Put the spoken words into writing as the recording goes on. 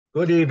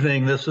Good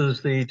evening. This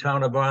is the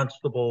Town of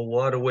Barnstable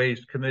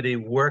Waterways Committee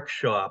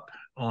workshop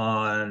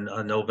on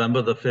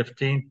November the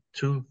 15th,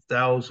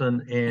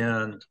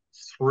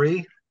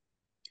 2003.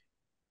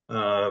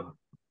 Uh,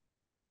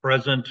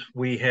 Present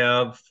we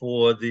have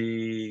for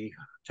the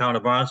Town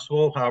of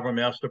Barnstable, Harbor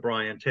Master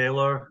Brian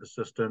Taylor,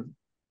 Assistant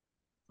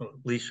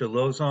Alicia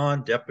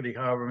Lozon, Deputy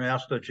Harbor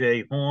Master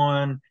Jay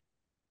Horn,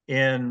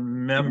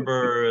 and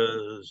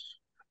members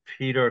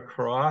Peter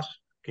Cross,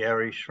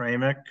 Gary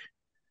Schramick,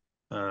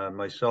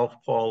 myself,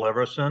 Paul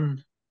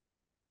Everson.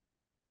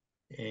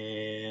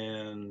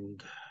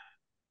 And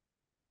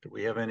do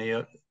we have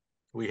any?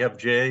 We have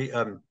Jay.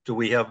 Do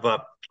we have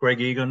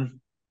Greg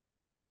Egan?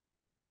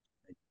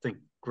 I think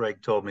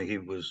Greg told me he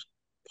was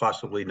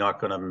possibly not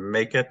going to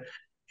make it.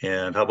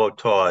 And how about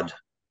Todd?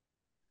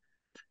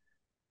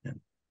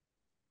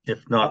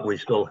 If not, we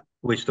still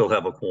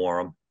have a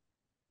quorum.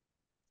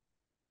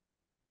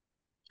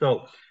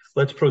 So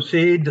let's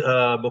proceed.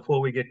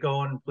 Before we get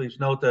going, please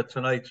note that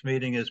tonight's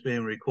meeting is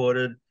being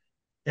recorded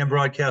and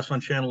broadcast on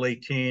Channel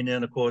 18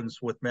 in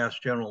accordance with Mass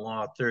General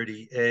Law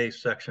 30A,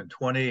 Section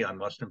 20. I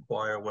must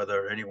inquire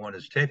whether anyone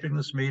is taping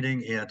this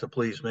meeting and to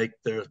please make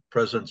their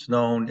presence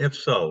known if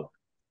so.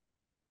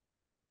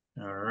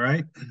 All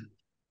right.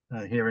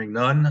 Hearing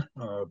none,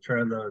 I'll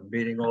turn the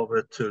meeting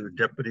over to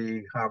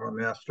Deputy Harbor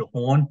Master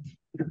Horn.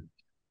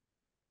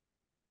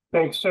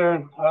 Thanks,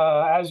 sir.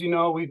 As you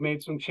know, we've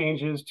made some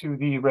changes to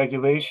the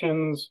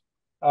regulations,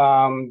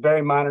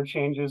 very minor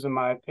changes in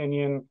my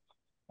opinion,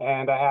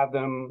 and I have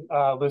them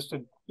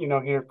listed,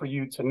 here for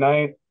you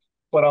tonight.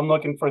 What I'm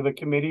looking for the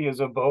committee is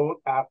a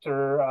vote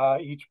after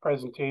each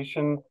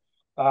presentation.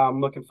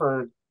 I'm looking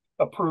for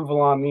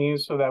approval on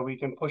these so that we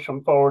can push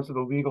them forward to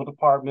the legal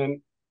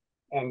department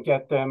and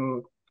get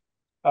them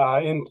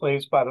in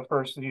place by the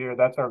first of the year.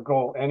 That's our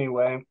goal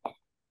anyway.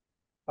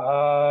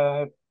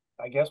 I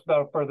guess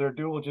without further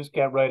ado, we'll just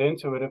get right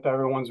into it if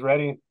everyone's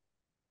ready.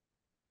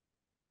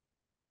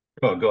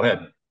 Oh, go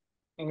ahead.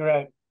 All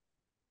right.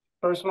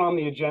 First one on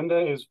the agenda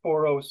is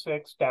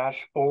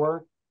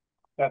 406-4.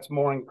 That's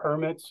mooring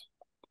permits.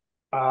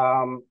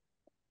 The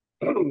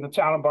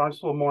town of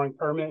Barnstable mooring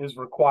permit is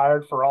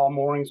required for all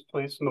moorings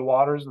placed in the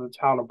waters of the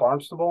town of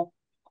Barnstable.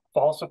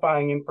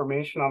 Falsifying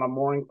information on a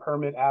mooring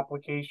permit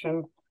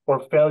application or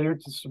failure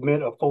to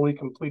submit a fully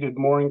completed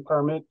mooring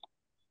permit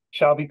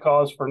shall be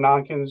cause for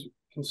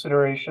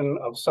non-consideration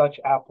of such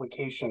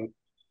application.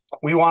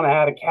 We want to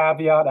add a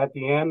caveat at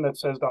the end that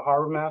says the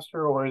harbor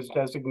master or his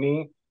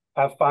designee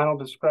have final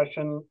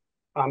discretion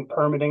on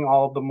permitting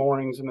all of the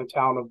moorings in the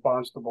town of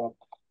Barnstable.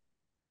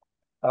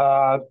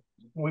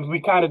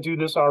 We kind of do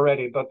this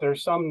already, but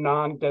there's some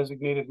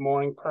non-designated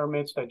mooring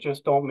permits that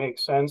just don't make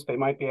sense. They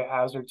might be a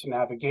hazard to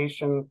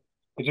navigation.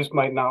 They just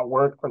might not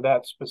work for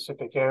that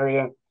specific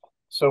area.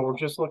 So we're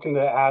just looking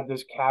to add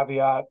this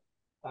caveat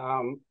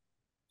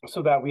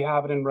so that we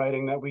have it in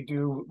writing that we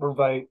do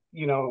that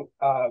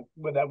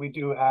we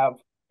do have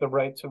the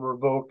right to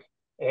revoke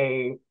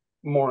a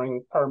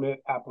mooring permit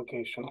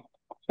application.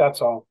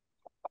 That's all.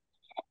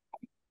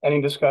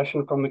 Any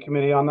discussion from the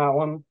committee on that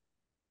one?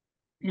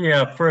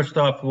 Yeah, first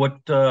off, what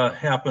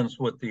happens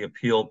with the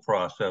appeal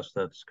process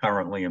that's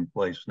currently in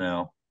place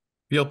now?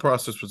 Appeal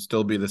process would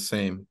still be the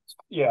same.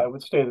 Yeah, it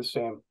would stay the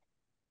same.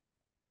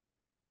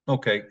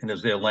 Okay, and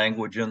is there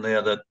language in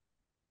there that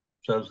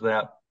says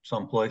that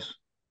someplace?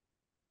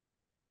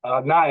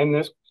 Not in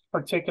this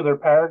particular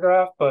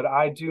paragraph, but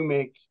I do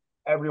make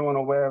everyone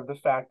aware of the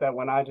fact that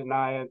when I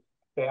deny it,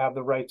 they have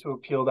the right to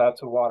appeal that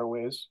to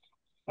Waterways.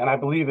 And I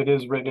believe it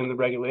is written in the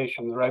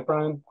regulations, right,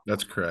 Brian?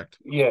 That's correct.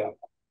 Yeah.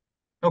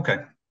 Okay.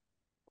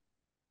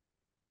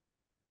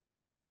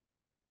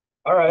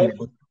 All right.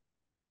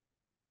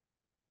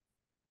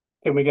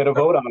 Can we get a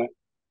vote on it?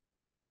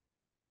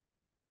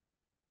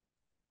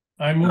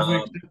 I move we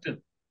accept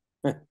it.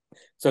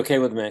 It's okay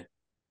with me.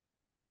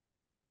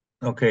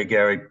 Okay,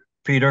 Gary.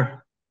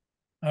 Peter?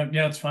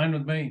 Yeah, it's fine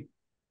with me.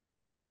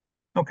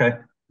 Okay.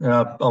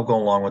 I'll go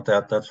along with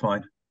that. That's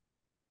fine.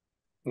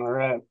 All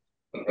right.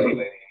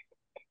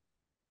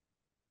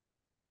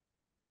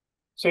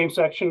 Same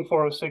section,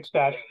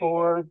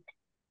 406-4,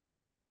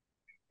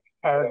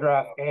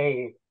 paragraph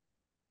A.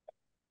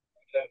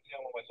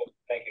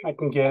 I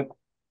can get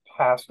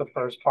past the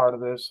first part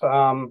of this.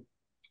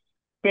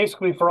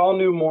 Basically, for all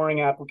new mooring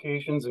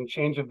applications and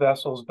change of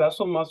vessels,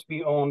 vessel must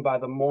be owned by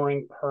the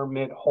mooring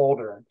permit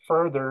holder.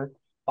 Further,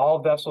 all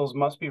vessels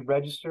must be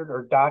registered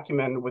or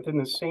documented within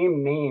the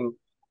same name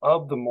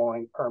of the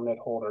mooring permit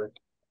holder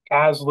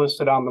as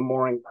listed on the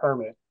mooring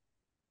permit.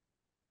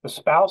 The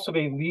spouse of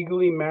a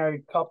legally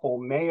married couple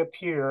may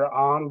appear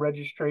on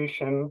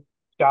registration,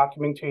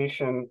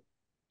 documentation,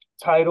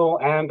 title,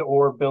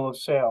 and/or bill of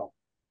sale.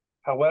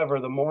 However,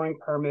 the mooring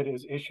permit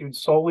is issued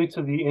solely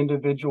to the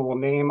individual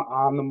name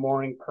on the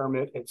mooring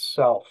permit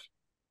itself.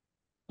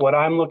 What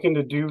I'm looking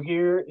to do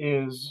here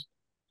is,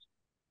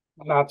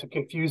 not to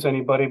confuse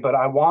anybody, but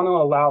I want to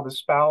allow the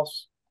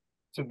spouse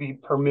to be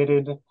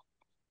permitted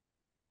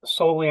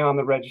solely on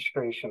the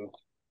registration.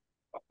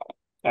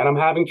 And I'm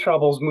having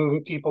troubles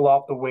moving people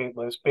off the wait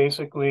list.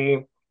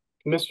 Basically,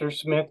 Mr.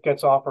 Smith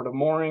gets offered a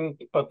mooring,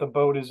 but the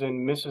boat is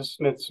in Mrs.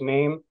 Smith's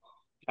name.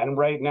 And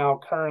right now,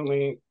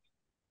 currently,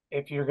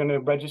 if you're going to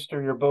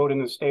register your boat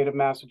in the state of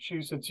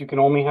Massachusetts, you can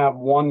only have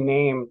one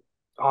name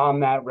on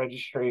that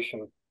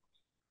registration.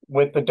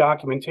 With the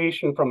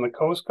documentation from the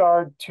Coast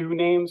Guard, 2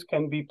 names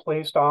can be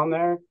placed on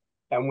there,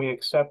 and we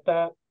accept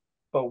that.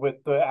 But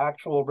with the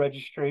actual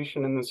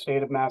registration in the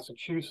state of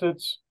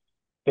Massachusetts,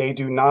 they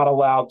do not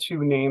allow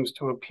 2 names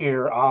to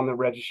appear on the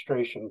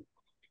registration.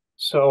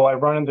 So I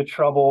run into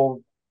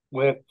trouble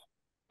with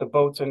the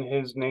boats in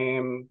his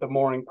name, the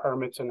mooring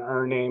permits in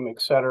her name,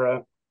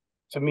 etc.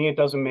 To me, it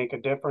doesn't make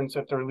a difference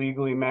if they're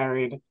legally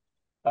married,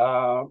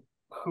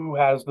 who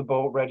has the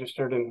boat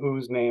registered in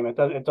whose name.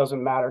 It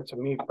doesn't matter to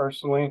me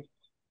personally.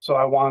 So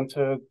I want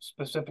to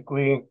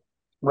specifically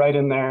write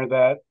in there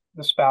that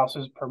the spouse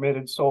is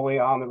permitted solely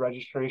on the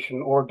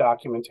registration or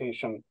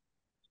documentation.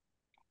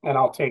 And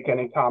I'll take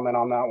any comment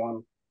on that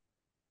one.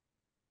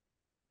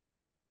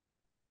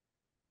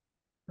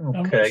 I'm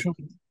not Okay, sure.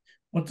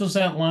 What does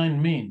that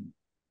line mean?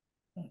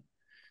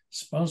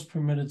 Spouse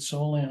permitted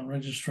solely on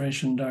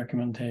registration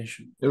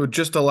documentation. It would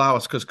just allow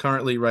us, because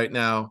currently right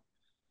now,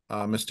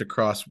 Mr.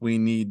 Cross, we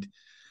need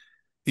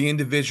the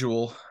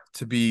individual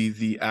to be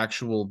the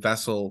actual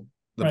vessel.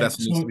 The Right,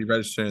 vessel needs so- to be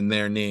registered in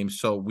their name.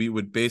 So we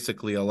would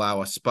basically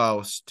allow a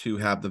spouse to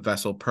have the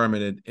vessel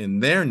permitted in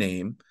their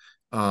name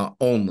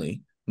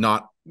only,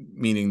 not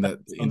meaning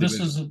that the So this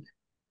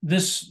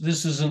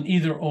individual. is an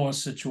either or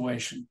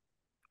situation,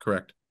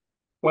 Correct.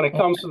 When it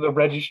comes to the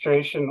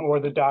registration or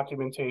the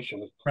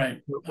documentation, right?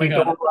 I we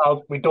got don't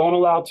it.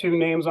 allow 2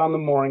 names on the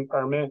mooring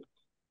permit.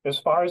 As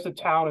far as the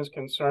town is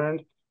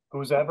concerned,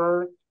 who's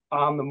ever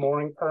on the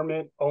mooring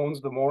permit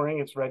owns the mooring.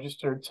 It's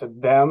registered to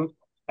them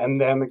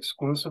and them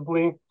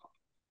exclusively.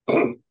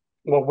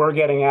 What we're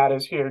getting at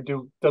is here,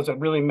 does it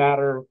really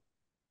matter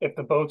if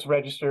the boat's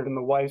registered in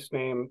the wife's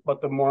name,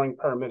 but the mooring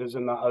permit is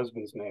in the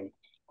husband's name?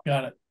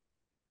 Got it.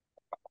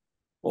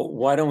 Well,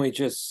 why don't we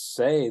just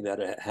say that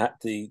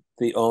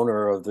the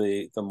owner of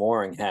the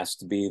mooring has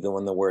to be the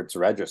one the word's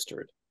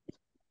registered?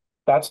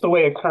 That's the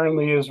way it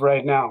currently is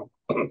right now.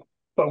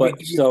 But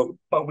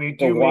we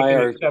do make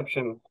an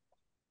exception,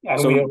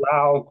 and we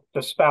allow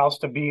the spouse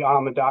to be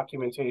on the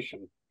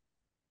documentation.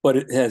 But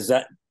it has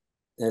that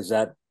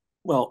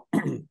well, I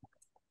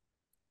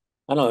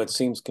don't know, it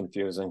seems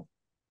confusing.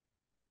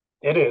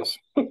 It is.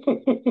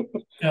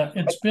 Yeah,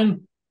 it's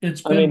been.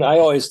 I mean, I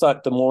always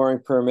thought the mooring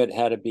permit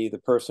had to be the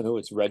person who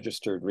is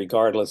registered,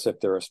 regardless if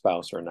they're a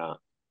spouse or not.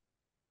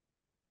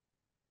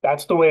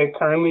 That's the way it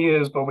currently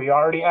is, but we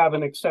already have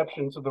an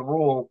exception to the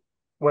rule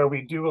where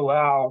we do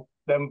allow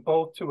them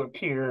both to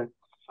appear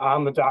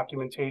on the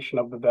documentation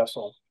of the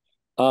vessel.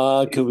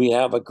 Could we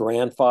have a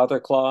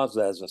grandfather clause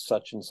as a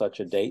such and such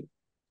a date?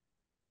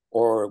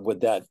 Or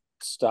would that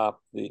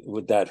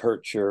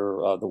hurt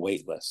your the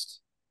wait list?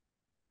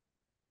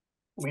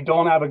 We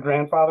don't have a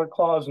grandfather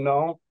clause,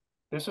 no.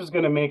 This is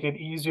going to make it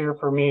easier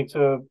for me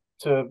to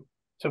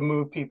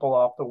move people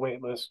off the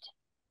wait list.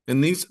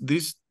 And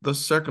the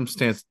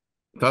circumstance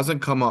doesn't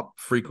come up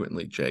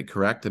frequently, Jay,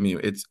 correct? I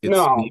mean, it's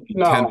no.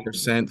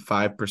 10%,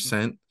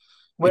 5%.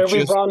 Where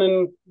we've run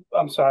in,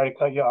 I'm sorry to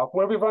cut you off.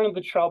 Where we've run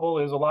into trouble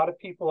is a lot of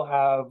people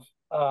have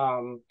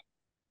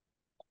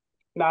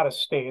not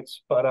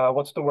estates, but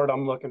what's the word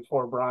I'm looking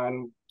for,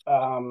 Brian?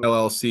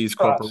 LLCs,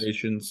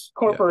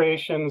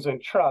 corporations,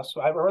 and trusts.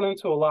 I've run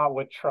into a lot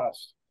with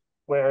trust,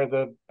 where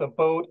the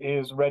boat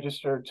is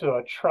registered to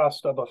a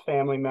trust of a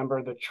family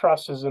member. The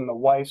trust is in the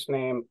wife's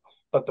name,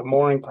 but the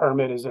mooring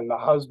permit is in the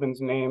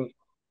husband's name,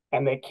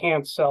 and they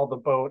can't sell the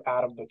boat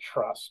out of the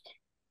trust.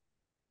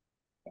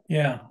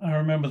 Yeah, I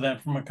remember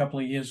that from a couple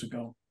of years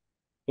ago.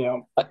 Yeah,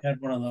 I had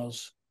one of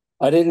those.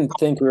 I didn't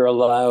think we were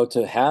allowed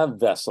to have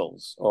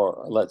vessels,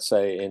 or let's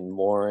say in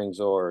moorings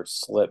or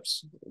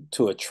slips,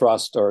 to a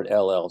trust or an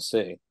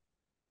LLC,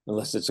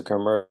 unless it's a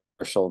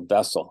commercial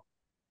vessel.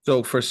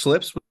 So for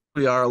slips,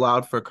 we are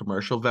allowed for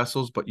commercial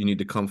vessels, but you need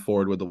to come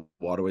forward with the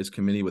Waterways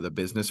Committee with a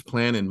business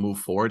plan and move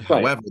forward.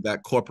 Right. However,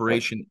 that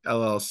corporation,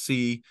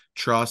 LLC,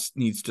 trust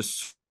needs to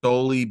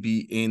solely be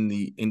in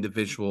the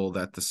individual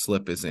that the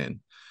slip is in.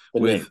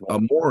 With a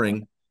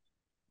mooring,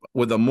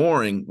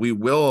 we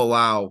will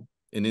allow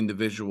an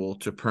individual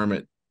to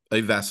permit a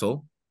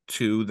vessel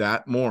to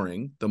that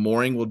mooring. The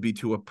mooring would be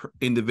to an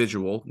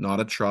individual, not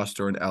a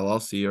trust or an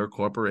LLC or a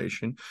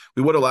corporation.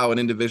 We would allow an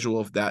individual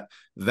if that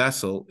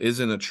vessel is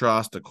in a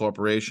trust, a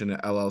corporation,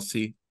 an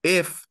LLC,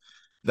 if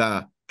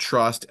the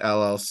trust,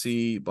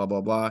 LLC, blah,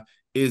 blah, blah,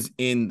 is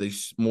in the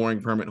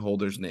mooring permit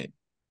holder's name.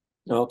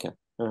 Okay.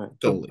 All right.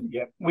 Totally.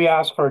 Yeah, we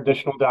ask for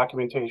additional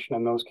documentation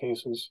in those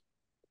cases.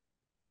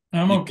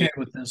 I'm okay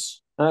with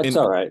this. That's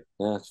all right.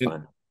 That's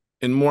fine.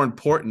 And more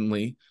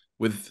importantly,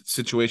 with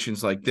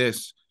situations like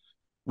this,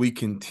 we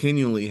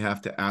continually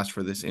have to ask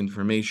for this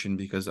information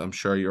because I'm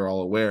sure you're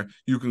all aware,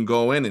 you can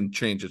go in and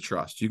change a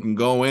trust. You can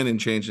go in and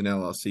change an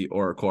LLC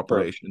or a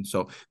corporation.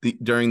 Sure. So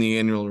during the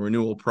annual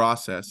renewal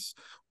process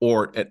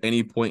or at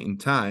any point in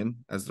time,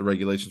 as the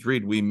regulations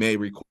read, we may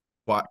require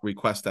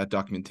request that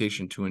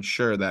documentation to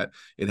ensure that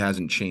it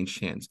hasn't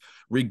changed hands.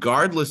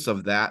 Regardless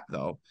of that,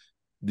 though,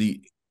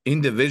 the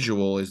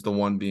individual is the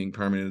one being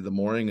permitted in the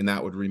mooring, and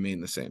that would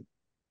remain the same.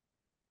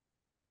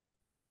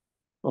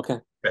 Okay.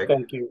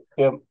 Thank you.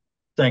 Yep.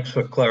 Thanks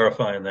for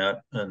clarifying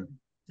that, and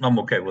I'm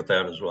okay with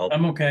that as well.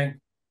 I'm okay.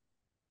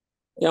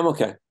 Yeah, I'm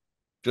okay.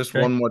 Just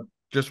Okay.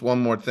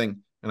 one more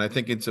thing. And I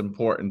think it's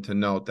important to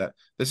note that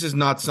this is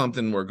not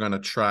something we're going to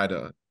try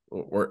to,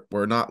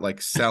 we're not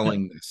like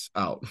selling this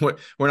out.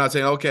 We're not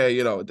saying, okay,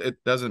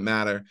 it doesn't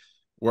matter.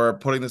 We're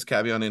putting this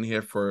caveat in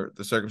here for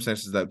the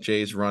circumstances that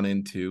Jay's run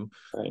into,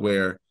 Right.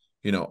 where,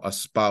 a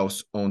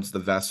spouse owns the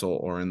vessel,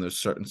 or in those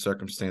certain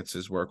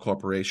circumstances where a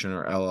corporation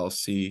or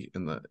LLC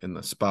and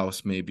the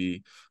spouse may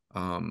be,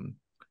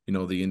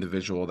 the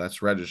individual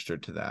that's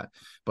registered to that.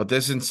 But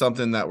this isn't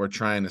something that we're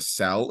trying to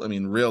sell. I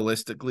mean,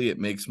 realistically, it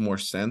makes more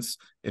sense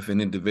if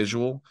an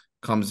individual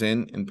comes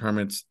in and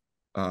permits,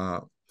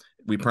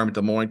 we permit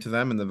the mooring to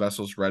them and the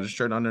vessel's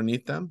registered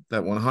underneath them.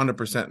 That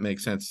 100%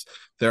 makes sense.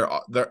 There,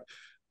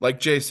 like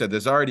Jay said,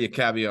 there's already a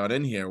caveat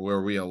in here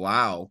where we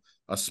allow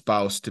a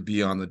spouse to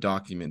be on the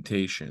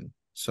documentation.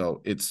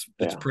 So it's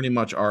pretty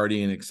much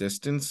already in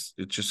existence.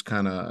 It just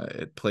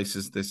it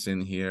places this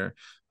in here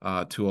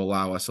to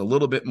allow us a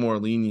little bit more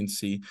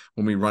leniency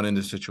when we run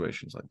into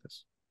situations like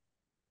this.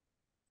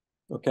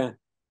 Okay.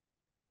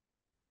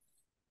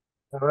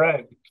 All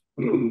right.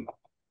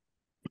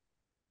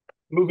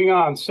 Moving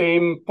on,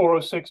 same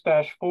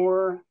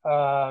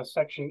 406-4,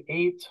 section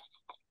 8.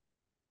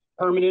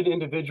 Permitted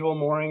individual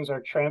moorings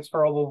are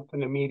transferable to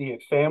an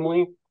immediate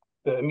family.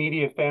 The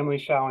immediate family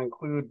shall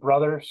include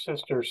brother,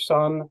 sister,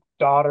 son,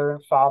 daughter,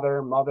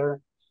 father, mother,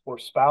 or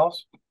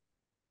spouse.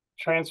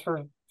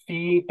 Transfer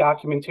fee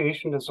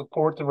documentation to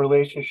support the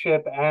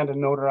relationship and a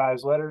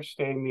notarized letter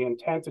stating the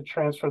intent to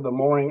transfer the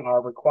mooring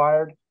are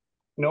required.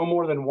 No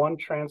more than one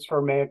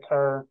transfer may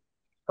occur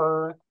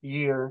per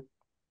year,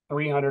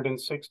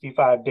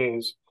 365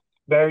 days.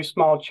 Very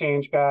small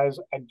change, guys.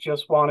 I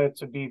just want it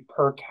to be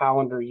per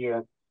calendar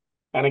year.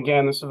 And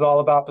again, this is all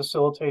about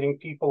facilitating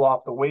people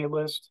off the wait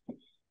list.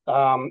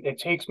 It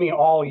takes me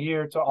all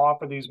year to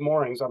offer these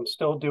moorings. I'm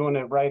still doing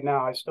it right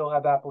now. I still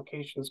have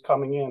applications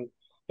coming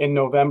in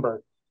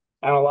November.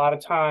 And a lot of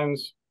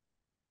times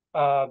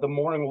the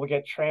mooring will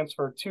get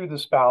transferred to the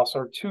spouse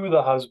or to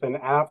the husband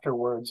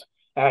afterwards.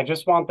 And I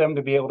just want them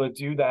to be able to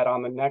do that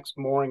on the next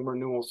mooring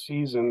renewal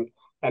season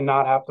and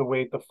not have to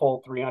wait the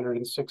full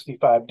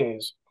 365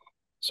 days.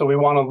 So we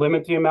want to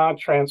limit the amount of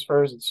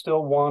transfers. It's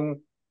still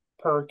one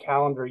per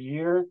calendar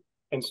year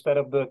instead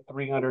of the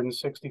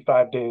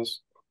 365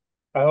 days.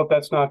 I hope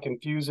that's not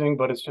confusing,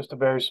 but it's just a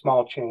very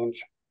small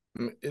change.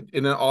 And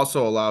it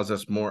also allows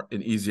us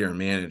an easier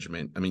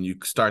management. I mean, you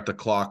start the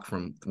clock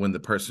from when the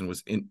person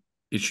was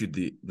issued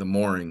the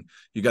mooring.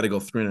 You got to go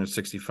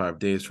 365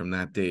 days from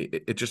that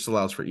date. It just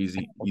allows for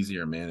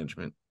easier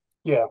management.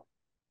 Yeah.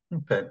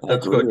 Okay,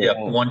 that's good. Yeah,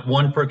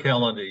 one per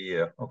calendar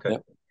year. Okay.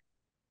 Yep.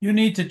 You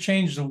need to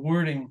change the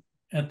wording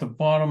at the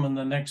bottom and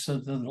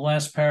the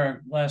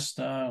last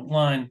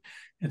line.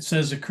 It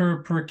says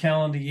occur per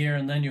calendar year,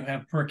 and then you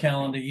have per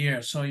calendar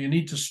year. So you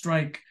need to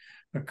strike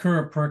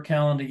occur per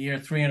calendar year,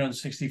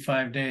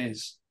 365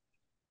 days.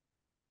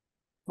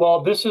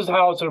 Well, this is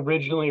how it's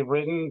originally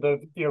written.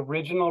 The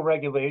original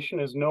regulation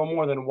is no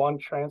more than one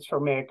transfer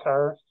may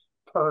occur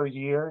per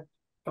year,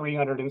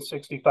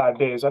 365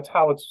 days. That's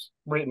how it's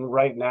written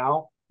right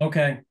now.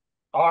 Okay.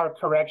 Our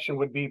correction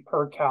would be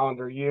per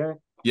calendar year.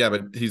 Yeah,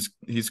 but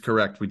he's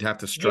correct. We'd have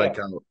to strike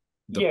out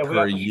the we'd per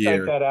have to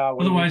year. strike that out.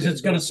 Otherwise,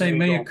 it's going to say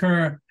may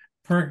occur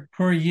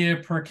per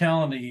year per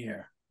calendar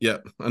year.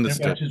 Yep,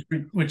 understood.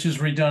 Which is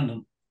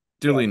redundant.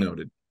 Duly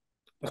noted.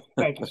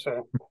 Thank you,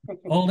 sir.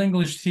 Old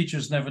English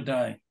teachers never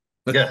die.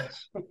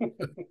 Yes.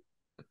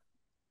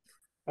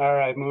 All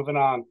right, moving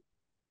on.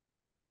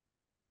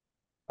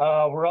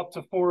 We're up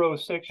to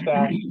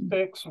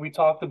 406-6. We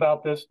talked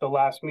about this the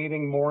last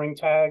meeting, mooring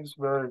tags.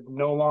 We're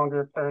no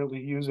longer currently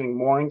using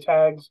mooring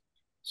tags,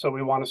 so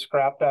we want to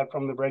scrap that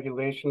from the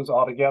regulations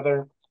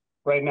altogether.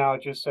 Right now,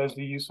 it just says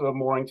the use of a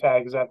mooring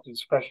tag is at the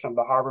discretion of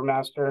the harbor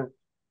master.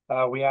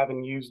 We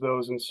haven't used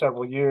those in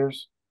several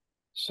years.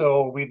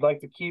 So we'd like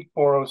to keep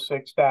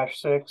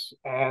 406-6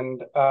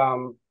 and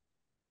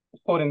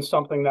put in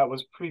something that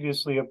was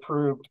previously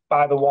approved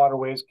by the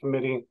Waterways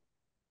Committee.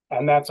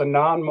 And that's a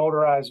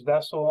non-motorized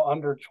vessel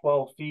under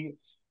 12 feet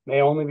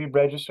may only be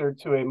registered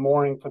to a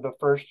mooring for the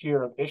first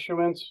year of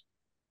issuance.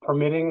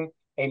 Permitting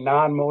a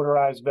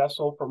non-motorized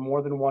vessel for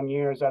more than 1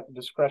 year is at the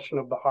discretion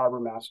of the harbor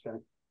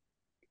master.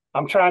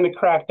 I'm trying to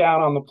crack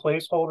down on the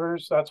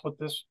placeholders. That's what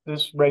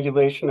this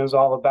regulation is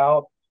all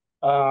about.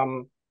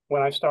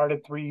 When I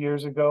started 3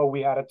 years ago,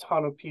 we had a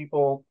ton of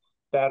people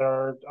that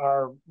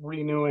are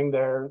renewing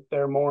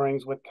their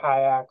moorings with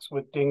kayaks,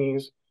 with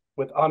dinghies,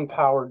 with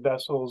unpowered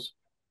vessels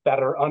that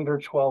are under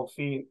 12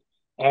 feet.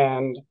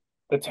 And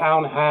the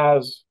town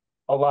has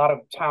a lot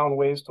of town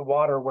ways to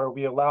water where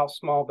we allow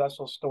small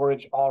vessel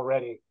storage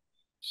already.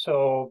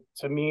 So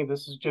to me,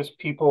 this is just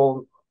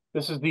people,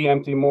 this is the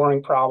empty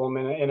mooring problem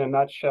in a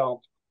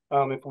nutshell.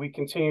 If we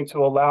continue to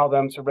allow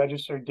them to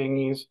register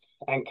dinghies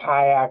and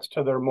kayaks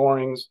to their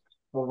moorings,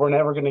 well, we're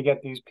never going to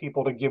get these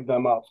people to give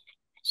them up.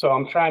 So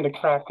I'm trying to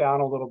crack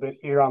down a little bit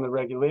here on the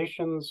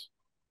regulations,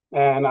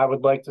 and I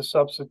would like to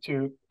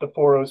substitute the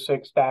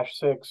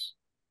 406-6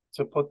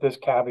 to put this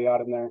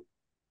caveat in there.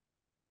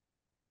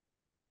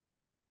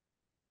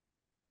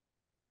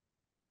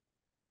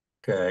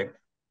 Okay.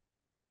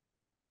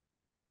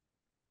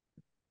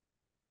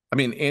 I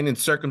mean, and in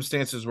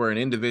circumstances where an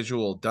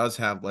individual does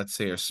have, let's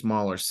say, a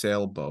smaller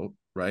sailboat,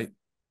 right,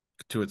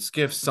 to its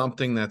skiff,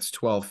 something that's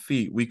 12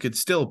 feet, we could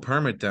still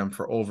permit them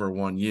for over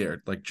 1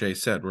 year. Like Jay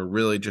said, we're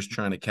really just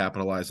trying to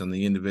capitalize on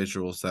the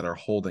individuals that are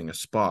holding a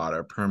spot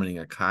or permitting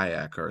a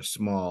kayak or a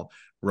small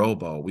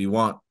rowboat. We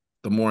want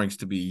the moorings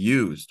to be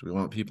used. We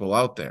want people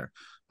out there.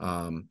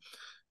 And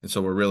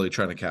so we're really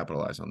trying to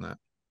capitalize on that.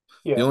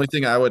 Yeah. The only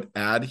thing I would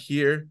add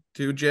here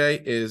to Jay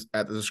is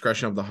at the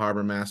discretion of the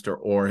harbor master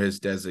or his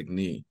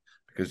designee,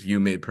 because you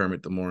may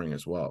permit the mooring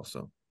as well.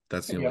 So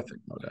that's the only thing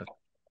I would add.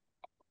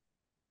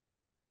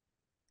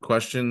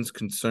 Questions,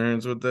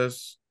 concerns with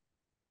this?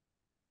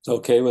 It's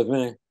okay with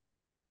me.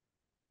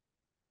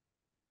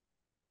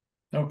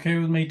 Okay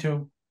with me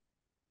too.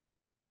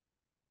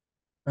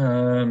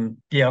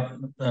 Yeah,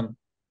 I'm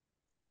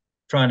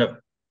trying to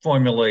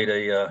formulate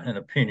an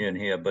opinion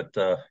here, but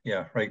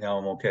yeah, right now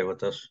I'm okay with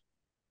this.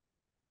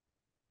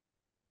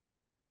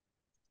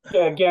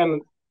 Yeah,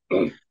 again,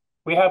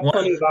 we have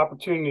plenty of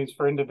opportunities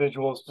for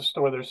individuals to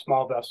store their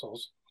small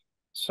vessels.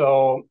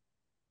 So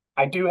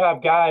I do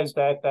have guys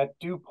that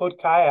do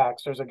put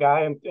kayaks. There's a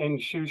guy in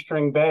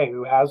Shoestring Bay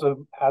who has a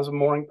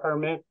mooring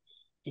permit.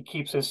 He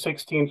keeps his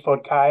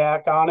 16-foot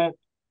kayak on it.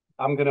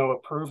 I'm going to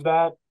approve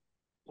that.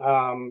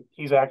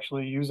 He's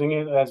actually using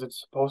it as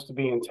it's supposed to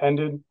be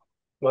intended.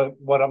 But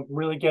what I'm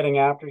really getting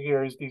after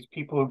here is these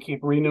people who keep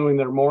renewing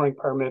their mooring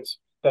permits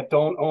that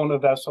don't own a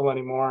vessel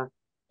anymore.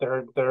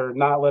 They're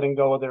not letting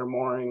go of their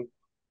mooring,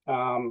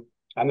 and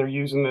they're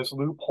using this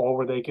loophole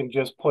where they can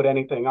just put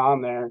anything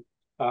on there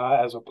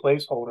as a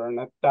placeholder,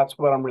 and that's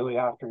what I'm really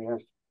after here.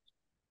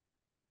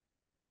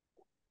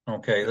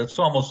 Okay, that's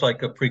almost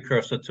like a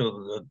precursor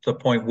to the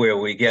point where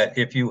we get,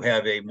 if you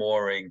have a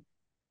mooring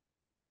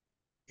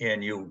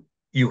and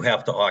you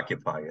have to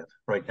occupy it.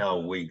 Right now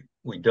we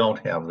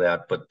don't have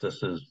that, but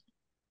this is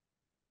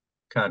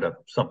kind of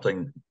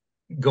something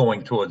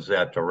going towards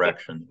that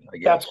direction, I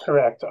guess. That's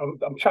correct.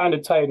 I'm trying to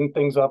tighten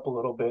things up a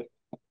little bit.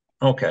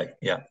 Okay,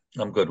 yeah,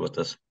 I'm good with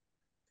this.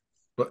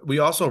 But we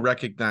also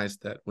recognize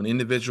that when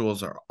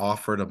individuals are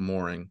offered a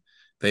mooring,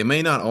 they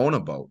may not own a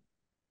boat,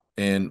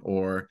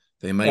 or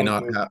they may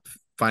not have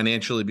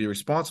financially be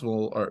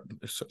responsible, or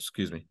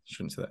excuse me,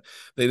 shouldn't say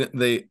that.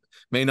 They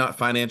may not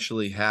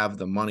financially have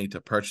the money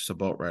to purchase a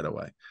boat right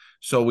away.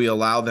 So we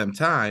allow them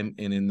time,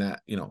 and in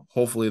that,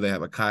 hopefully they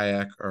have a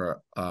kayak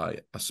or a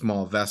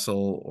small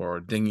vessel or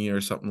a dinghy or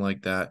something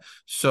like that,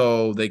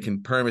 so they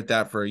can permit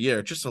that for a year.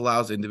 It just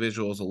allows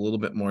individuals a little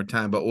bit more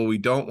time. But what we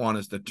don't want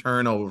is the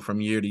turnover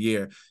from year to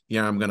year.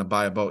 Yeah, I'm going to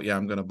buy a boat. Yeah,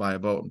 I'm going to buy a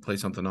boat and play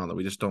something on that.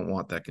 We just don't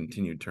want that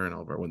continued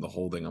turnover when the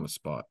holding on a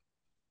spot.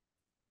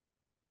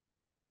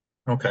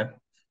 Okay.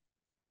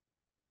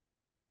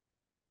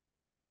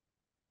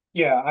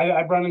 Yeah,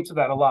 I've run into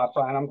that a lot,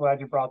 Brian. I'm glad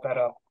you brought that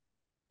up.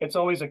 It's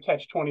always a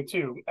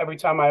catch-22. Every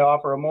time I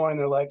offer a mooring,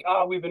 they're like,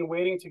 we've been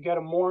waiting to get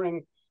a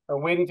mooring or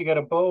waiting to get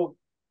a boat,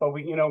 but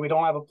we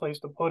don't have a place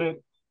to put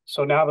it.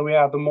 So now that we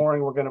have the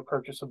mooring, we're going to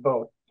purchase a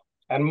boat.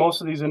 And most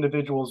of these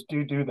individuals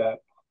do that.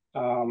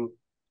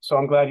 So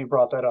I'm glad you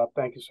brought that up.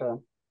 Thank you, sir.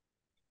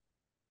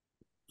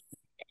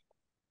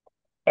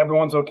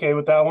 Everyone's okay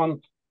with that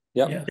one?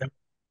 Yep. Yeah. Yep.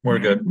 We're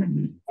good.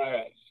 All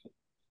right.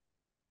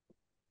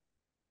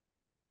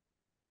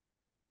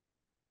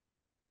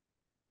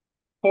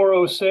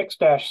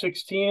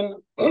 (406-16),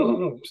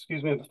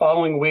 excuse me, the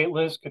following wait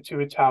list: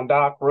 Katuah Town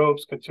Dock,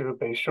 Ropes, Katuah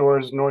Bay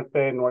Shores, North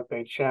Bay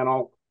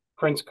Channel,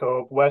 Prince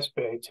Cove, West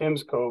Bay,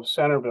 Timms Cove,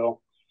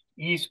 Centerville,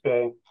 East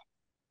Bay,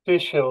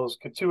 Fish Hills,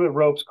 Katuah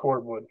Ropes,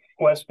 Cordwood,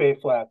 West Bay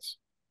Flats,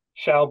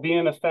 shall be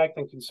in effect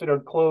and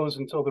considered closed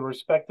until the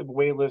respective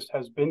wait list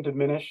has been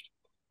diminished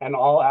and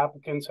all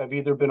applicants have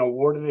either been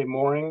awarded a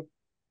mooring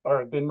or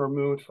have been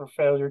removed for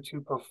failure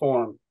to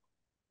perform.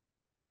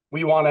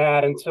 We want to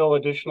add until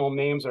additional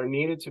names are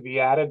needed to be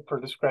added per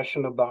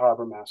discretion of the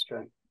harbor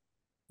master.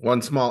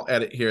 One small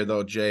edit here,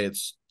 though, Jay.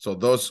 So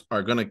those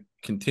are going to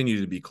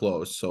continue to be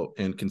closed,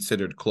 and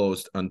considered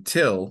closed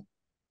until,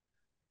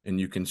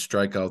 and you can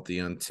strike out the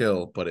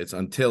until, but it's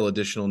until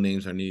additional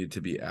names are needed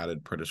to be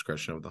added per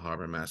discretion of the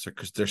harbor master,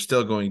 because they're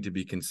still going to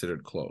be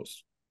considered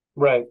closed.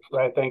 Right.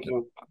 Thank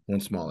you. One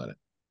small edit.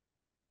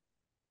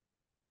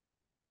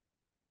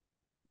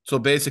 So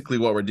basically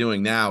what we're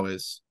doing now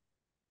is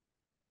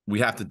we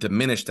have to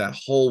diminish that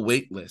whole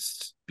wait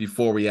list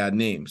before we add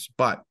names.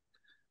 But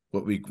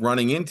what we're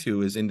running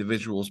into is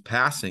individuals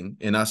passing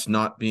and us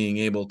not being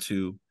able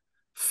to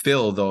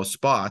fill those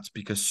spots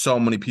because so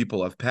many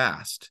people have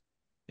passed.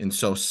 And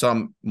so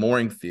some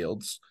mooring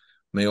fields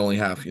may only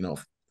have,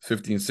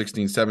 15,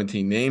 16,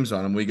 17 names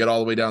on them. We get all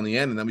the way down the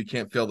end and then we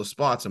can't fill the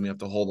spots and we have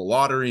to hold a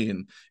lottery,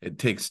 and it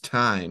takes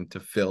time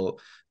to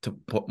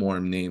put more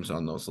names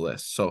on those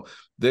lists. So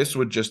this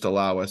would just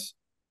allow us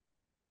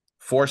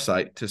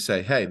foresight to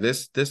say, hey,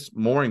 this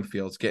mooring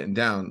field's getting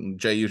down. And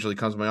Jay usually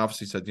comes to my office.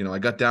 He said, I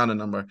got down to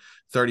number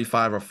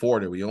 35 or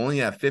 40. We only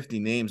have 50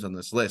 names on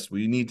this list.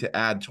 We need to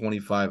add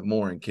 25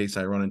 more in case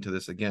I run into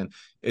this again.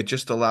 It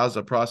just allows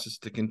the process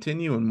to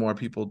continue and more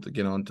people to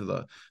get onto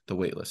the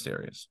wait list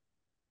areas.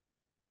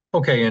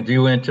 Okay, and do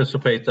you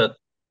anticipate that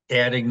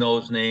adding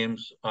those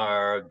names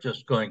are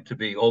just going to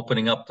be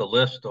opening up the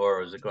list,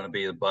 or is it going to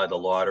be by the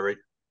lottery?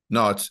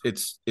 No,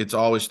 it's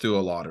always through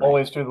a lottery.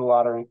 Always through the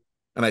lottery.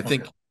 And I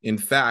think, in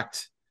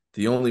fact,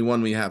 the only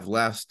one we have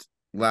left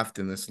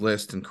in this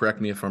list, and correct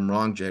me if I'm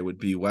wrong, Jay, would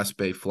be West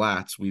Bay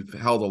Flats. We've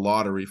held a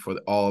lottery for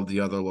all of the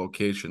other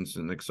locations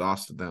and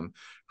exhausted them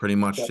pretty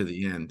much to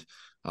the end.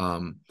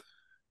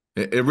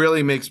 It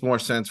really makes more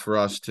sense for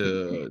us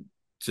to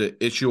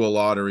issue a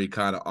lottery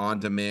kind of on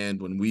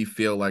demand when we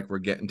feel like we're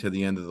getting to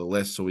the end of the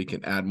list, so we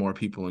can add more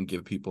people and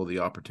give people the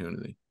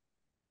opportunity.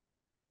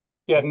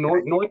 Yeah,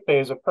 North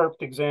Bay is a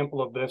perfect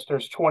example of this.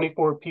 There's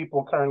 24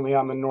 people currently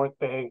on the North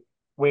Bay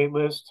wait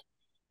list.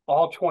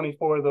 All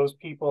 24 of those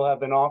people have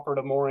been offered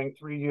a mooring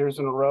 3 years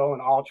in a row,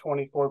 and all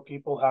 24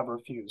 people have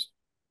refused.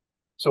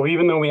 So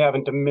even though we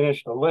haven't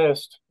diminished the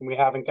list and we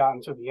haven't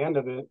gotten to the end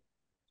of it,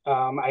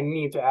 I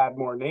need to add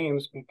more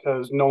names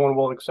because no one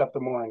will accept the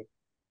mooring.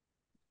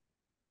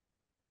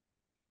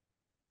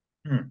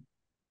 Do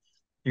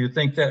you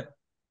think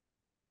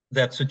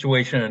that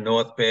situation in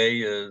North Bay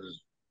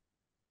is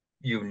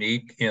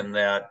unique in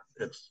that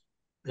it's,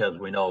 as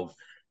we know,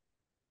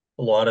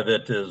 a lot of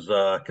it is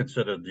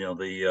considered,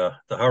 the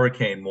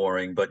hurricane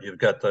mooring, but you've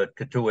got the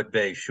Katuitt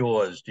Bay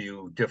shores. Do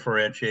you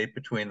differentiate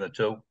between the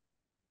two?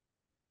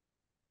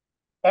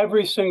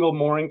 Every single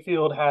mooring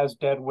field has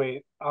dead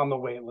weight on the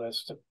wait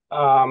list.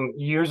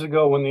 Years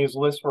ago, when these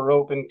lists were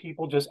open,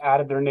 people just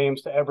added their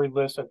names to every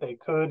list that they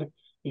could.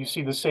 You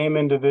see the same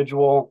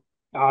individual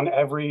on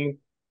every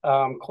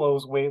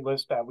closed wait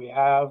list that we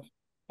have.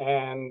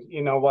 And,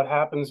 what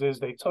happens is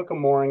they took a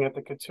mooring at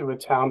the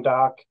Katuitt Town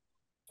Dock.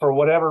 For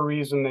whatever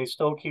reason, they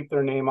still keep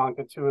their name on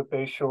Katuitt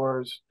Bay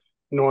Shores,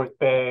 North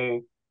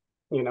Bay,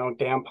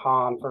 Dam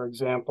Pond, for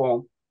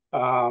example.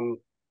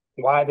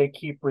 Why they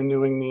keep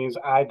renewing these,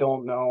 I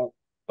don't know,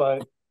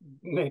 but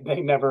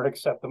they never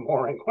accept the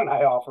mooring when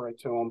I offer it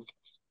to them.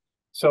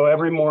 So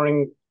every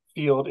mooring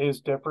field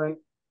is different.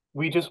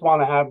 We just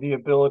want to have the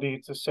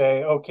ability to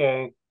say,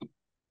 okay,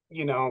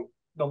 the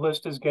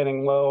list is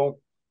getting low.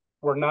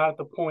 We're not at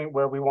the point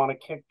where we want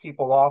to kick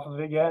people off of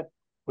it yet.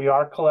 We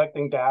are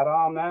collecting data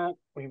on that.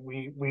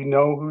 We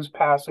know who's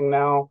passing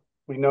now.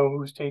 We know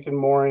who's taking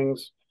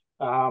moorings.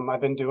 I've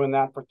been doing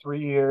that for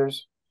 3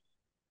 years.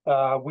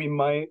 We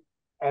might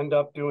end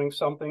up doing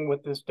something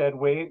with this dead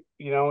weight.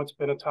 It's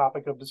been a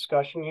topic of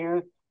discussion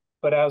here.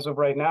 But as of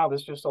right now,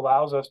 this just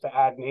allows us to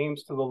add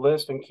names to the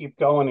list and keep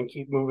going and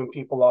keep moving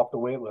people off the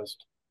wait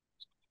list.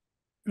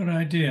 Good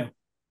idea.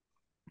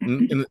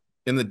 And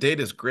the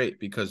data is great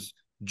because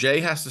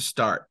Jay has to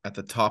start at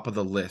the top of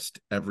the list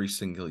every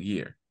single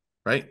year,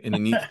 right? And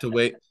he needs to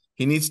wait.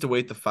 He needs to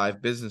wait the 5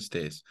 business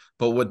days.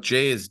 But what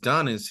Jay has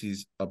done is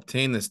he's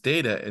obtained this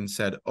data and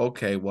said,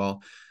 okay,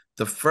 well,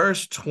 the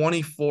first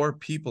 24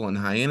 people in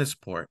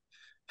Hyannisport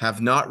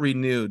have not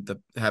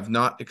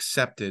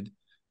accepted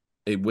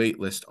a wait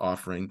list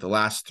offering the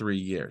last 3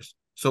 years.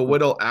 So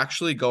what he'll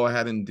actually go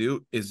ahead and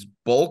do is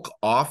bulk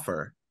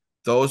offer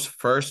those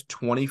first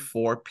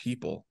 24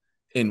 people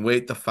and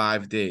wait the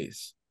 5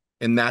 days.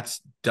 And that's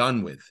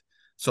done with.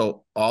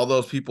 So all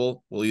those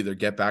people will either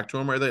get back to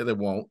him or they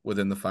won't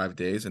within the 5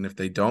 days. And if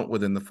they don't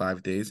within the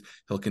 5 days,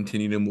 he'll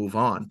continue to move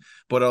on.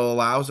 But it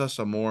allows us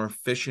a more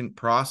efficient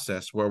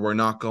process where we're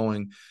not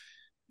going,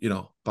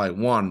 by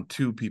 1,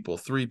 2 people,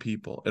 3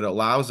 people. It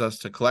allows us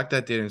to collect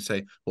that data and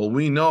say, well,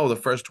 we know the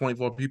first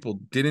 24 people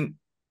didn't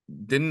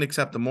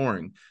accept the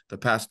mooring the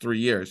past 3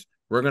 years.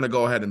 We're going to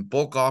go ahead and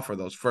bulk offer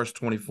those first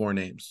 24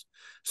 names.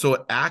 So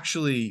it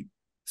actually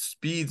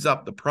speeds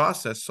up the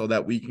process so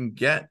that we can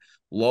get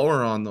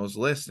lower on those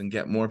lists and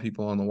get more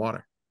people on the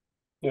water.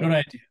 Good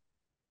idea.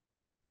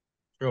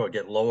 Sure,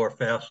 get lower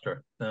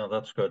faster. No,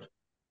 that's good.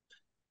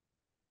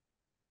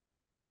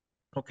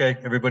 Okay,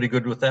 everybody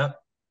good with that?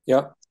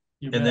 Yep.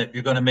 And that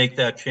you're going to make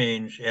that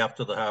change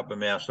after the harbor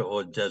master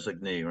or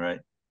designee, right?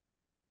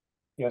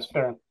 Yes,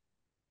 fair.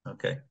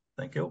 Okay,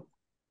 thank you.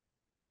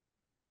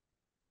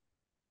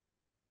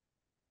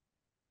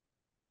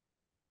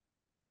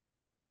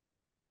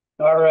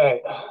 All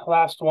right,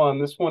 last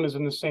one. This one is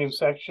in the same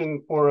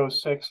section,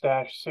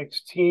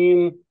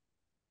 406-16.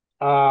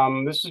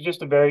 This is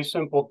just a very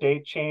simple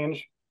date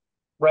change.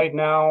 Right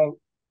now,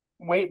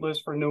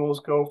 waitlist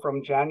renewals go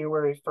from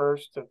January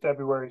 1st to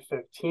February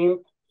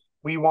 15th.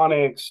 We want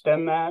to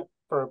extend that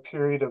for a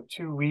period of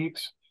 2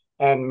 weeks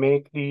and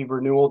make the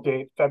renewal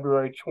date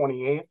February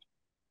 28th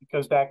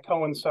because that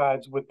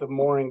coincides with the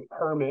mooring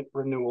permit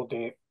renewal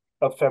date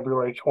of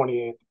February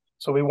 28th.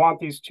 So we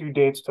want these 2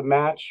 dates to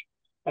match.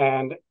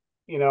 And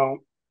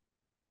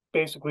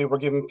basically we're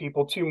giving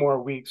people 2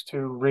 more weeks to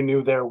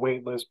renew their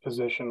waitlist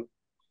position.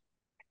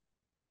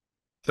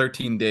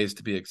 13 days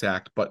to be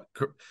exact. But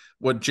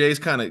what Jay's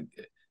kind of,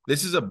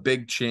 this is a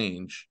big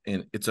change,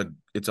 and it's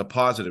a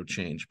positive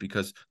change,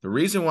 because the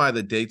reason why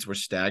the dates were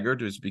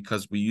staggered is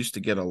because we used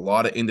to get a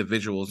lot of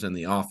individuals in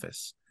the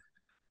office.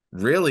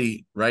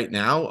 Really, right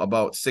now,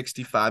 about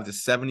 65 to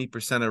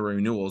 70% of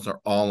renewals are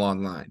all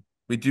online.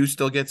 We do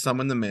still get some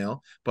in the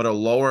mail, but a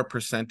lower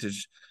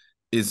percentage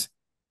is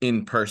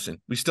in person.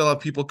 We still have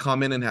people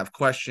come in and have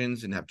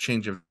questions and have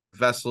change of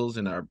vessels,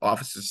 and our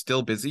office is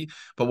still busy.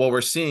 But what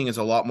we're seeing is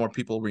a lot more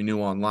people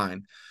renew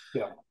online.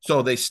 Yeah.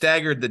 So they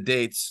staggered the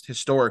dates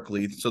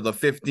historically. So the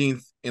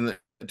 15th and the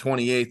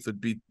 28th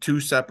would be 2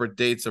 separate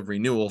dates of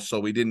renewal.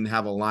 So we didn't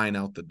have a line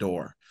out the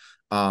door.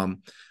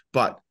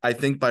 But I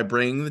think by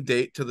bringing the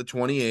date to the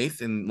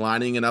 28th and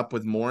lining it up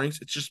with moorings,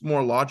 it's just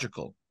more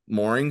logical.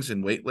 Moorings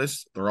and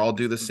waitlists, they're all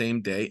due the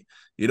same date.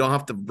 You don't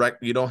have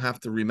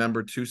to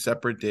remember 2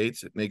 separate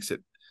dates. It makes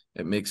it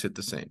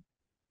the same.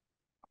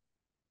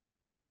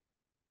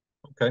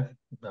 Okay,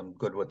 I'm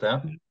good with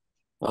that.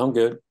 I'm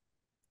good.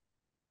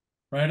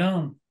 Right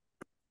on.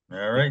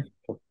 All right,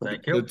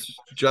 thank you. It's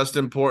just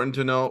important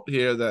to note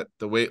here that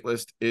the wait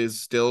list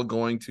is still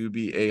going to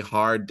be a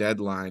hard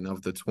deadline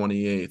of the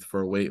 28th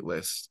for a wait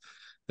list.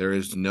 There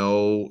is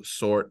no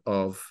sort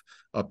of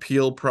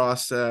appeal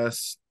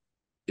process.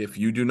 If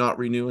you do not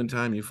renew in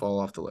time, you fall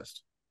off the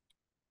list.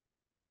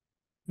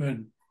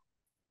 Good.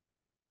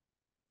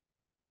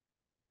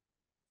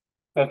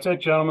 That's it,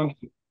 gentlemen.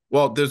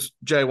 Well, there's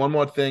Jay, one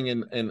more thing,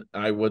 and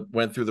I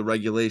went through the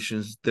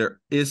regulations. There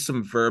is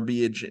some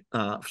verbiage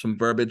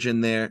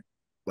in there,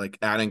 like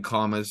adding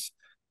commas,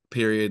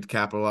 period,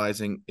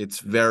 capitalizing.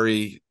 It's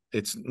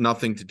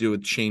nothing to do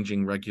with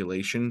changing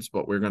regulations,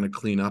 but we're going to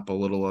clean up a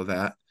little of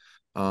that.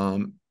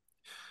 And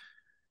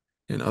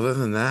other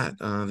than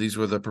that, these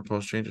were the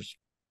proposed changes.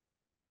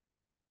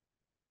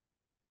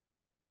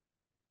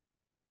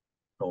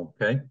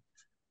 Okay.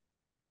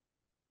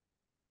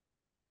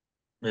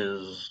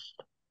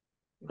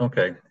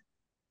 Okay.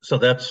 So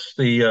that's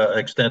the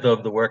extent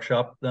of the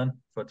workshop then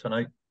for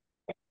tonight?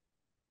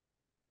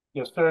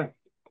 Yes, sir.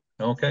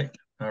 Okay,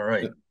 all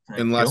right.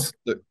 Unless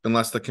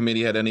the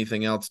committee had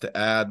anything else to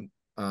add.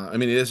 I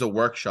mean, it is a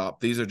workshop.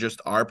 These are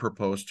just our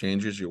proposed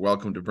changes. You're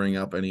welcome to bring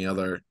up any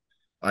other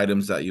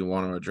items that you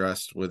want to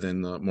address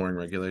within the mooring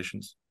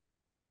regulations.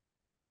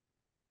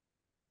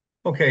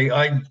 Okay,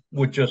 I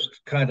would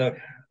just kind of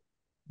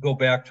go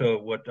back to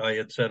what I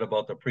had said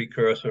about the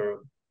precursor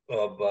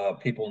of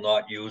people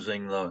not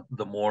using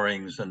the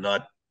moorings and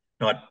not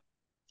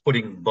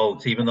putting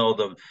boats, even though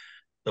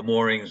the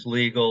mooring's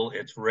legal,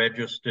 it's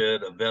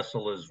registered, a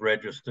vessel is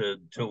registered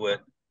to it.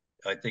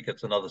 I think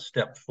it's another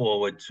step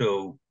forward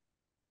to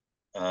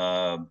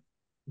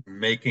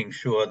making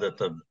sure that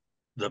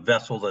the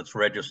vessel that's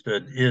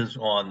registered is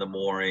on the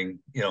mooring.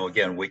 You know,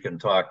 again, we can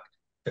talk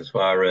as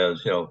far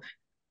as, you know,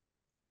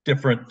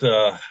 different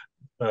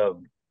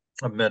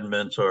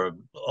amendments or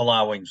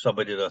allowing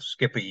somebody to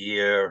skip a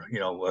year, you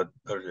know,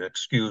 an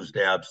excused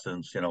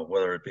absence, you know,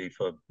 whether it be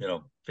for, you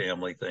know,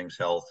 family things,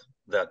 health,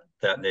 that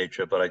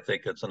nature. But I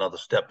think it's another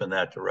step in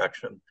that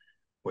direction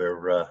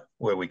where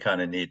we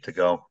kind of need to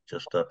go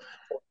just to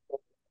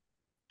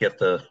get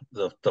the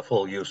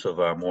full use of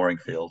our mooring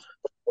field.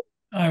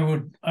 I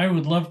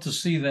would love to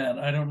see that.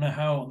 I don't know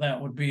how that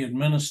would be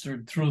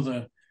administered through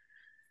the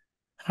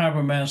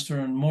harbor master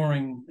and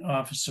mooring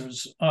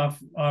officers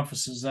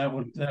offices.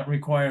 That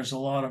requires a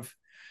lot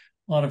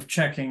of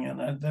checking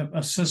and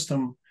a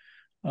system.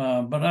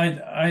 But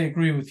I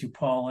agree with you,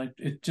 Paul.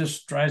 It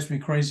just drives me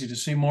crazy to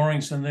see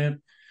moorings and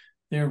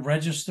they're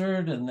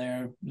registered and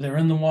they're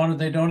in the water.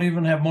 They don't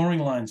even have mooring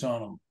lines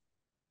on them.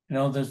 You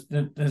know,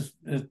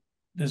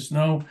 there's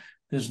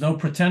no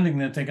pretending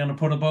that they're going to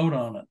put a boat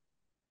on it.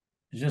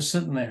 It's just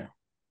sitting there.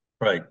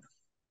 Right.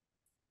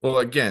 Well,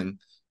 again,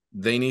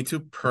 they need to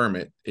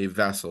permit a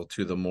vessel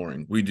to the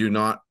mooring. We do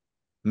not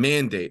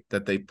mandate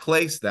that they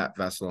place that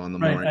vessel on the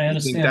mooring. Right, I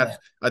understand that.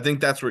 I think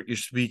that's what you're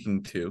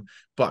speaking to.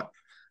 But,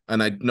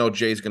 and I know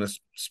Jay's going to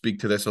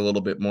speak to this a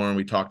little bit more, and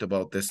we talked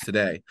about this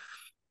today.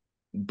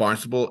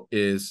 Barnstable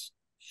is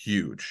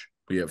huge.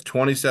 We have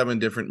 27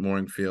 different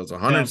mooring fields,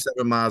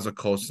 107 miles of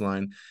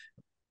coastline.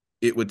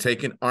 It would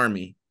take an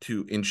army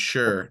to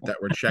ensure that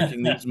we're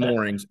checking these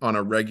moorings on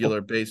a regular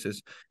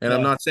basis. And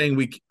I'm not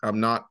saying I'm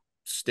not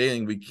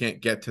stating we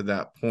can't get to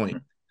that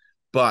point,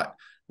 but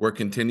we're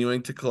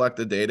continuing to collect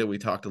the data. We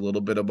talked a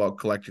little bit about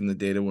collecting the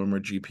data when we're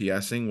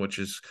GPSing, which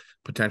is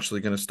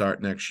potentially going to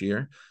start next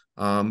year.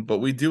 But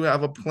we do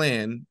have a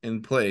plan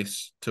in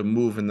place to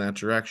move in that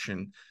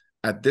direction.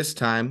 At this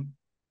time,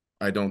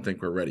 I don't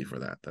think we're ready for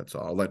that. That's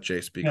all. I'll let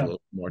Jay speak a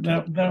little more.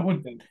 That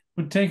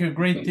would take a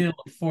great deal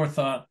of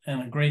forethought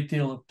and a great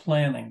deal of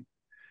planning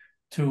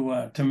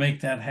to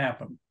make that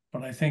happen.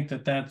 But I think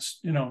that's,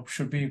 you know,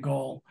 should be a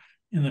goal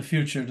in the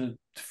future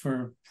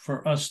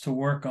for us to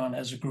work on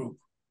as a group.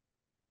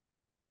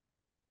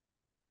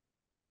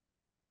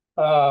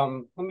 Let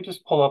me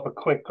just pull up a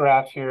quick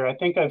graph here. I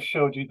think I've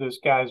showed you this,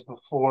 guys,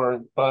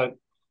 before, but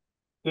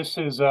This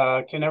is,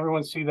 can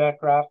everyone see that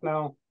graph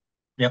now?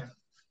 Yep.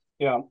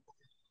 Yeah.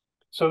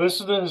 So this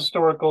is the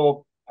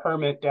historical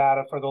permit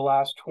data for the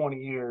last 20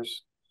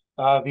 years.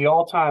 The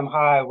all-time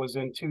high was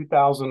in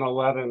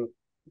 2011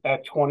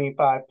 at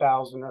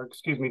 25,000, or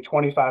excuse me,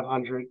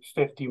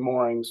 2,550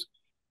 moorings.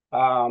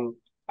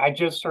 I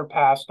just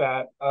surpassed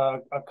that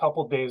a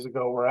couple days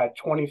ago. We're at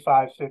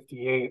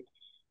 2,558.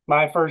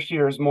 My first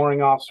year as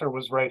mooring officer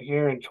was right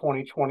here in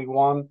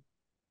 2021.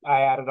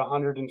 I added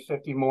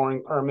 150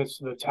 mooring permits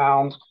to the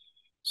town.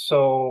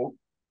 So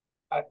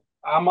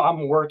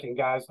I'm working,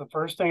 guys. The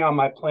first thing on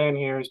my plan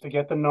here is to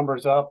get the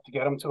numbers up, to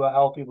get them to a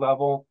healthy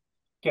level,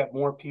 get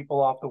more people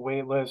off the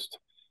wait list,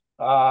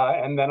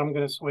 and then I'm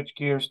going to switch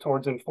gears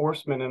towards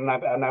enforcement. And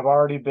I've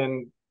already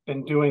been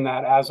doing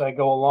that as I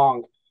go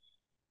along.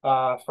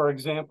 For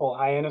example,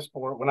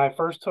 Hyannisport. When I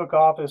first took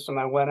office and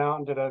I went out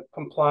and did a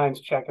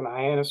compliance check in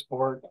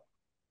Hyannisport,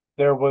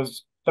 there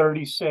was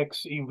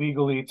 36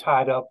 illegally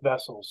tied up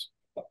vessels,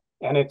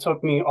 and it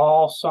took me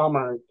all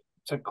summer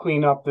to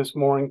clean up this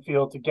mooring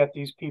field, to get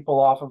these people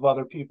off of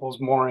other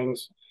people's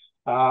moorings.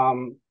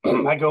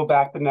 I go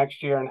back the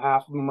next year and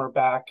half of them are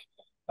back.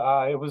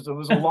 It was a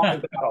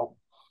long battle.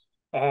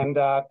 And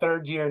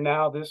third year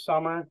now this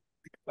summer,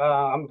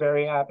 I'm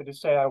very happy to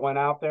say I went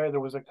out there. There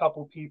was a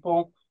couple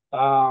people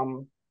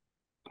who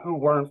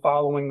weren't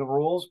following the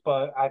rules,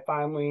 but I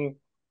finally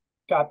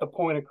got the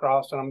point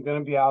across, and I'm going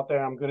to be out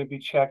there. I'm going to be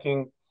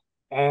checking.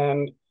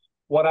 And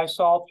what I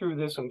saw through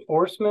this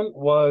enforcement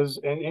was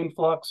an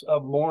influx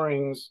of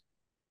moorings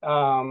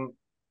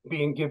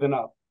being given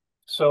up.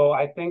 So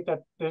I think that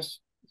this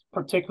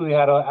particularly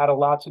had a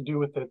lot to do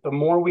with it. The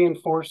more we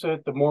enforce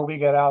it, the more we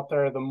get out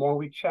there, the more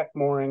we check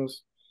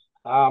moorings,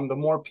 the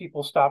more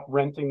people stop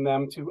renting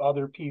them to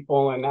other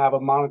people and have a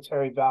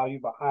monetary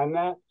value behind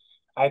that.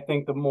 I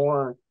think the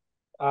more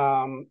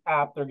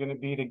apt they're going to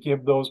be to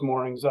give those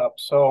moorings up.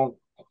 So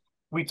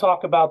we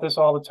talk about this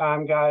all the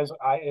time, guys.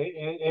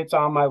 It's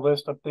on my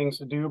list of things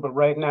to do, but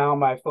right now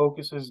my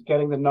focus is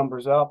getting the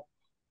numbers up,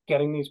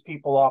 getting these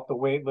people off the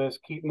wait list,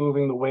 keep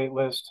moving the wait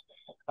list,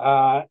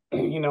 and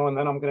then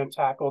I'm going to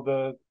tackle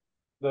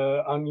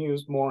the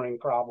unused mooring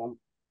problem.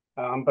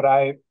 But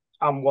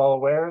I'm well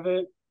aware of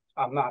it.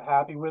 I'm not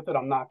happy with it.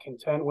 I'm not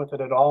content with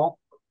it at all.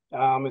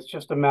 It's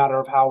just a matter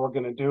of how we're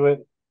going to do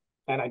it,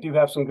 and I do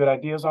have some good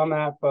ideas on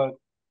that, but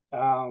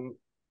I'm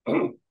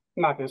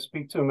not going to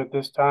speak to them at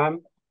this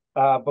time.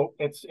 But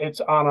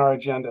it's on our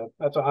agenda.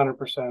 That's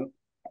 100%.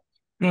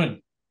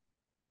 Good.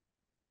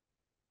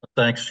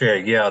 Thanks,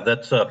 Jay. Yeah,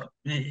 that's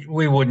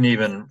we wouldn't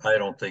even, I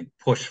don't think,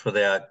 push for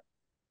that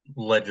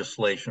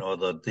legislation or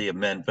the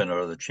amendment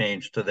or the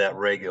change to that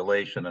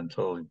regulation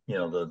until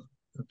the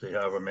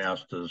harbor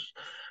master's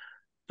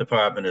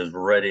department is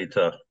ready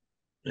to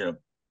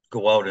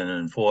go out and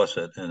enforce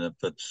it. And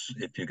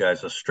if you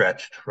guys are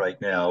stretched right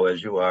now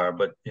as you are,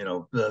 but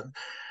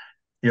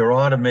your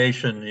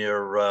automation,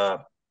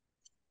 your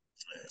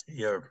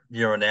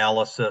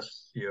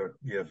analysis, your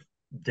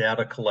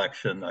data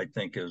collection, I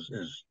think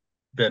is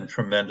been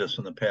tremendous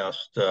in the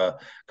past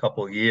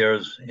couple of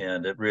years,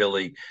 and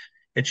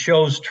it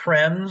shows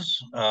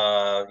trends.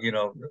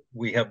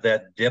 We have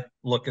that dip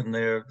looking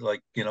there,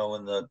 like in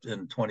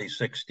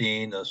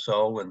 2016 or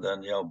so, and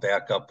then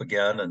back up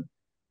again, and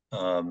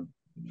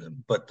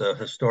but the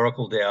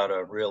historical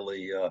data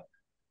really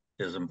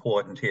is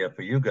important here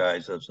for you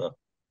guys as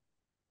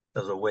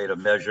a way to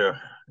measure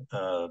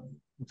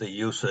the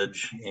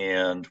usage.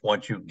 And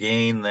once you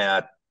gain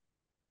that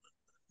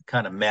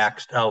kind of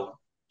maxed out,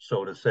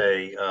 so to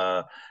say,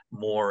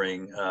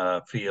 mooring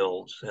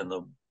fields, and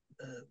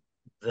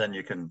then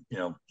you can,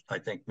 I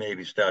think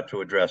maybe start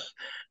to address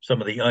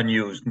some of the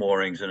unused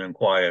moorings and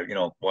inquire,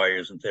 why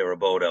isn't there a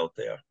boat out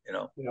there,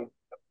 Yeah.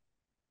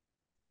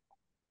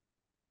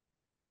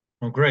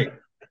 Well, great.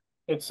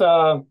 It's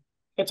a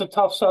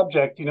tough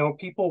subject.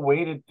 People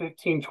waited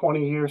 15,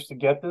 20 years to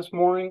get this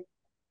mooring.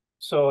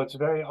 So it's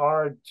very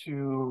hard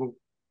to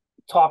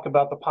talk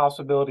about the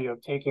possibility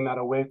of taking that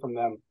away from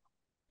them.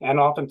 And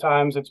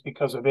oftentimes it's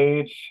because of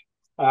age,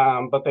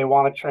 but they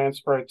want to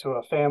transfer it to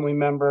a family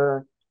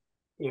member.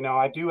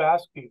 I do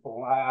ask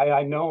people.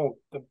 I know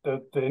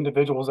the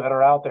individuals that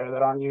are out there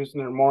that aren't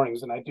using their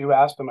moorings, and I do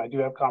ask them. I do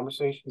have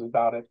conversations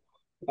about it,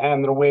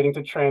 and they're waiting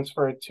to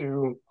transfer it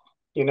to,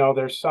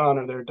 their son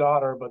or their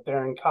daughter, but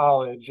they're in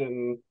college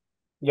and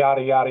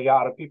yada yada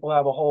yada. People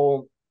have a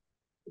whole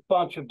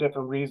bunch of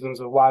different reasons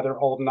of why they're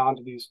holding on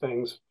to these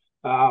things.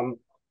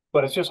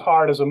 But it's just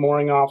hard as a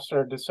mooring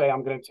officer to say,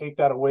 I'm going to take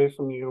that away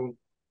from you,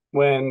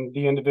 when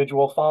the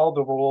individual followed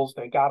the rules,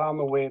 they got on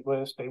the wait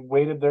list, they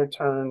waited their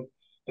turn,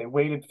 they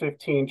waited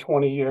 15,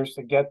 20 years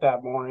to get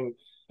that mooring.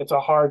 It's a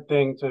hard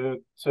thing to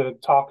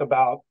talk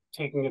about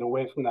taking it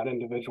away from that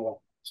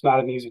individual. It's not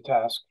an easy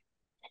task.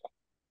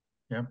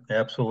 Yeah,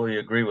 absolutely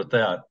agree with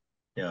that.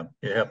 Yeah,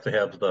 you have to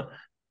have the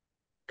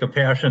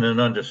compassion and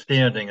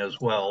understanding as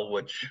well,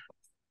 which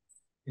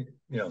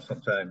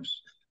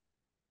sometimes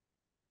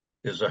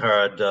is a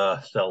hard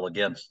sell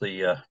against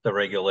the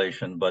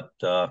regulation, but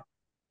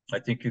I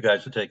think you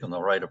guys are taking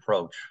the right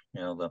approach.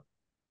 The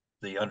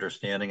the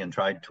understanding and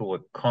tried to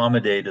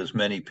accommodate as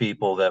many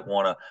people that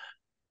want to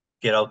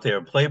get out there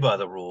and play by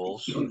the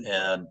rules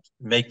and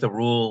make the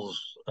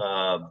rules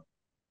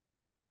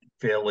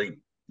fairly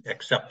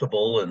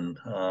acceptable, and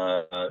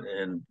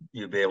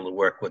you'll be able to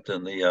work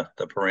within the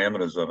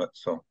parameters of it.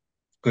 So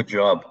good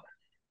job.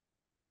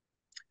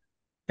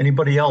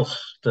 Anybody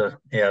else to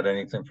add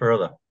anything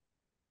further?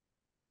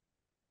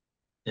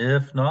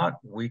 If not,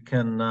 we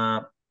can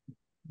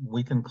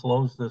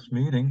close this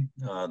meeting,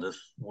 this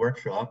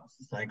workshop.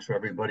 Thanks for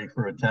everybody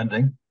for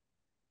attending.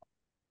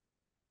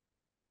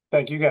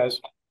 Thank you,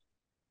 guys.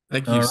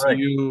 Thank you. All See right.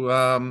 you.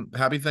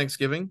 Happy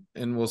Thanksgiving,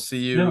 and we'll see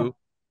you. Yeah.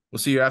 We'll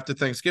see you after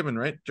Thanksgiving,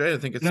 right, Jay? I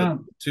think it's Yeah. a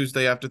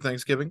Tuesday after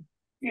Thanksgiving.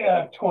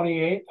 Yeah,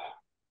 28th.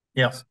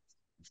 Yep.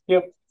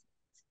 Yep.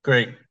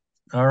 Great.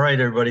 All right,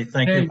 everybody.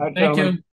 Thank Hey, you. Hi, thank gentlemen. you.